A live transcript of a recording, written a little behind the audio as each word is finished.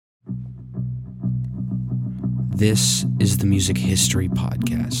This is the Music History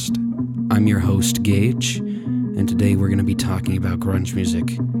Podcast. I'm your host, Gage, and today we're going to be talking about grunge music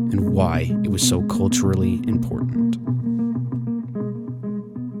and why it was so culturally important.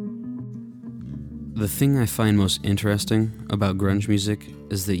 The thing I find most interesting about grunge music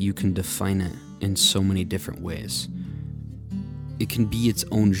is that you can define it in so many different ways. It can be its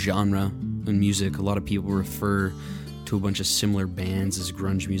own genre in music. A lot of people refer to a bunch of similar bands as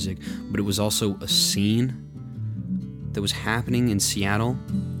grunge music, but it was also a scene that was happening in Seattle.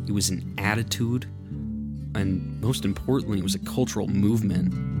 It was an attitude, and most importantly, it was a cultural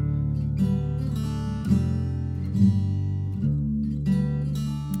movement.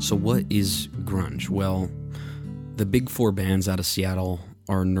 So what is grunge? Well, the big four bands out of Seattle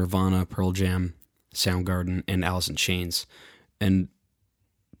are Nirvana, Pearl Jam, Soundgarden, and Alice in Chains. And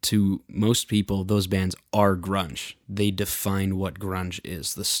to most people, those bands are grunge. They define what grunge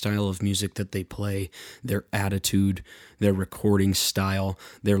is. The style of music that they play, their attitude, their recording style,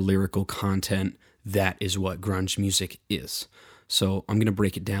 their lyrical content, that is what grunge music is. So I'm going to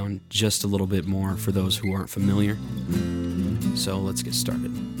break it down just a little bit more for those who aren't familiar. So let's get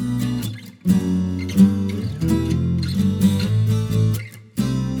started.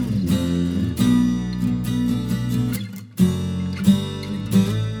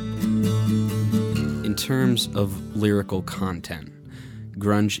 In terms of lyrical content,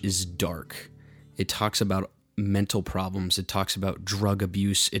 grunge is dark. It talks about mental problems. It talks about drug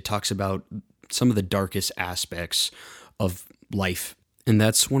abuse. It talks about some of the darkest aspects of life. And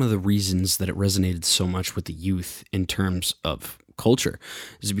that's one of the reasons that it resonated so much with the youth in terms of culture,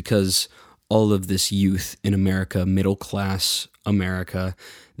 is because all of this youth in America, middle class America,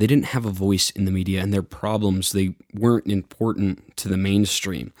 they didn't have a voice in the media, and their problems, they weren't important to the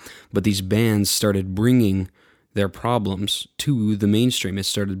mainstream. But these bands started bringing their problems to the mainstream. It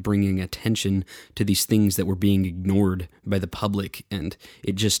started bringing attention to these things that were being ignored by the public, and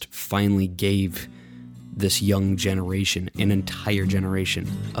it just finally gave this young generation, an entire generation,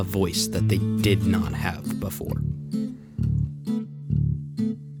 a voice that they did not have before.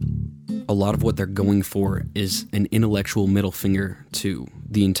 A lot of what they're going for is an intellectual middle finger to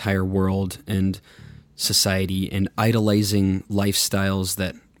the entire world and society, and idolizing lifestyles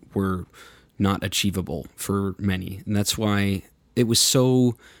that were not achievable for many. And that's why it was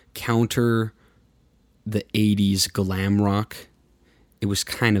so counter the 80s glam rock. It was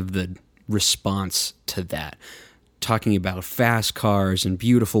kind of the response to that, talking about fast cars and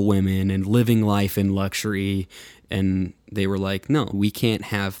beautiful women and living life in luxury. And they were like, no, we can't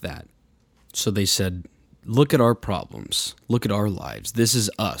have that. So they said, look at our problems. Look at our lives. This is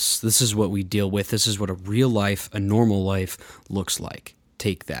us. This is what we deal with. This is what a real life, a normal life looks like.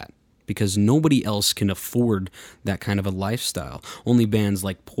 Take that. Because nobody else can afford that kind of a lifestyle. Only bands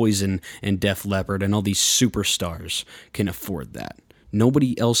like Poison and Def Leppard and all these superstars can afford that.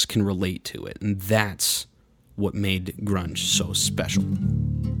 Nobody else can relate to it. And that's what made grunge so special.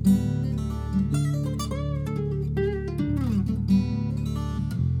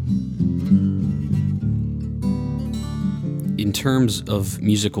 In terms of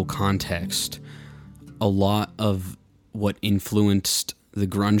musical context, a lot of what influenced the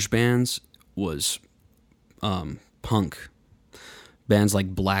grunge bands was punk. Bands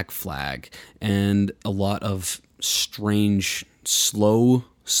like Black Flag, and a lot of strange, slow,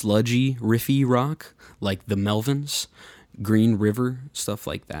 sludgy, riffy rock, like the Melvins, Green River, stuff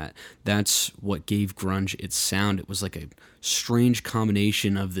like that. That's what gave grunge its sound. It was like a strange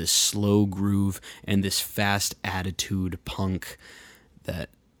combination of this slow groove and this fast attitude punk and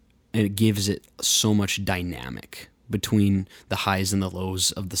it gives it so much dynamic between the highs and the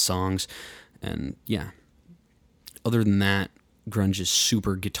lows of the songs. And yeah, other than that, grunge is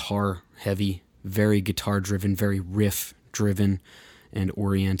super guitar heavy, very guitar driven, very riff driven and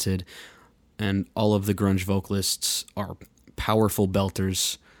oriented. And all of the grunge vocalists are powerful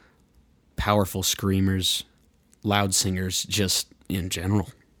belters, powerful screamers, loud singers, just in general.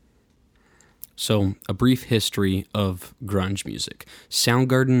 So, a brief history of grunge music.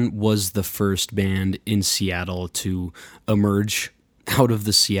 Soundgarden was the first band in Seattle to emerge out of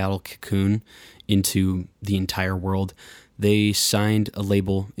the Seattle cocoon into the entire world. They signed a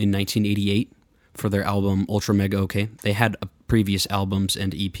label in 1988 for their album Ultra Mega OK. They had previous albums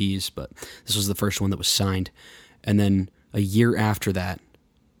and EPs, but this was the first one that was signed. And then a year after that,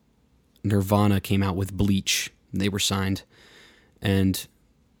 Nirvana came out with Bleach. They were signed. And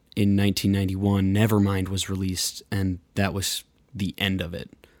in 1991, Nevermind was released, and that was the end of it.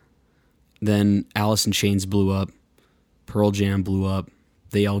 Then Alice in Chains blew up. Pearl Jam blew up.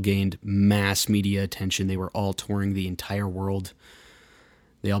 They all gained mass media attention. They were all touring the entire world.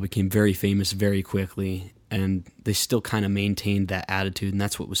 They all became very famous very quickly. and they still kind of maintained that attitude, and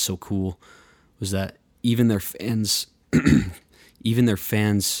that's what was so cool, was that even their fans, even their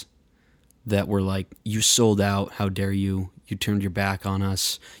fans that were like, you sold out, how dare you, you turned your back on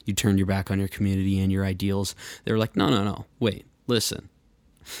us, you turned your back on your community and your ideals, they were like, no, wait, listen.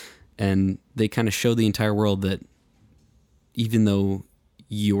 And they kind of showed the entire world that even though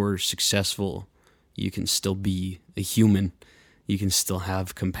you're successful, you can still be a human, you can still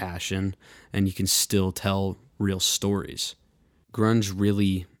have compassion, and you can still tell real stories. Grunge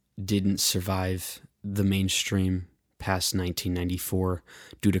really didn't survive the mainstream past 1994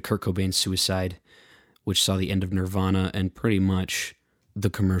 due to Kurt Cobain's suicide, which saw the end of Nirvana and pretty much the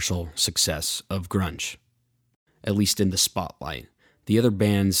commercial success of grunge, at least in the spotlight. The other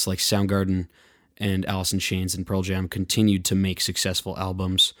bands like Soundgarden and Alice in Chains and Pearl Jam continued to make successful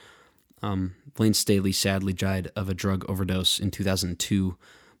albums. Lane Staley sadly died of a drug overdose in 2002,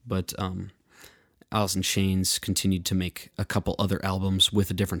 but Alice in Chains continued to make a couple other albums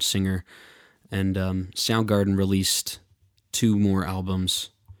with a different singer, and Soundgarden released 2 more albums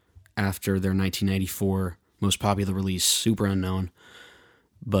after their 1994 most popular release, Super Unknown,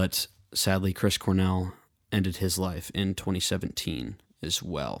 but sadly Chris Cornell ended his life in 2017 as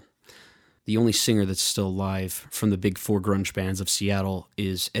well. The only singer that's still alive from the big 4 grunge bands of Seattle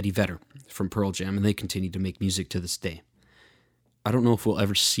is Eddie Vedder from Pearl Jam, and they continue to make music to this day. I don't know if we'll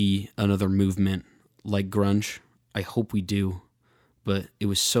ever see another movement like grunge. I hope we do, but it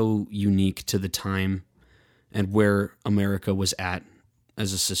was so unique to the time and where America was at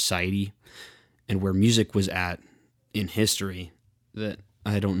as a society and where music was at in history that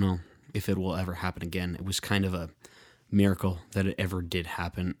I don't know if it will ever happen again. It was kind of a miracle that it ever did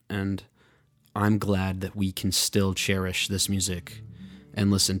happen, and I'm glad that we can still cherish this music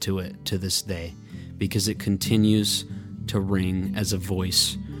and listen to it to this day, because it continues to ring as a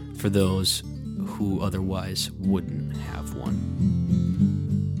voice for those who otherwise wouldn't have one.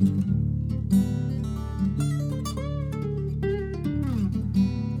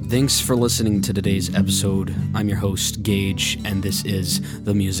 Thanks for listening to today's episode. I'm your host, Gage, and this is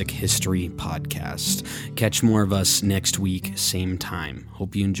the Music History Podcast. Catch more of us next week, same time.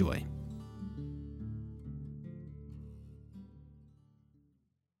 Hope you enjoy.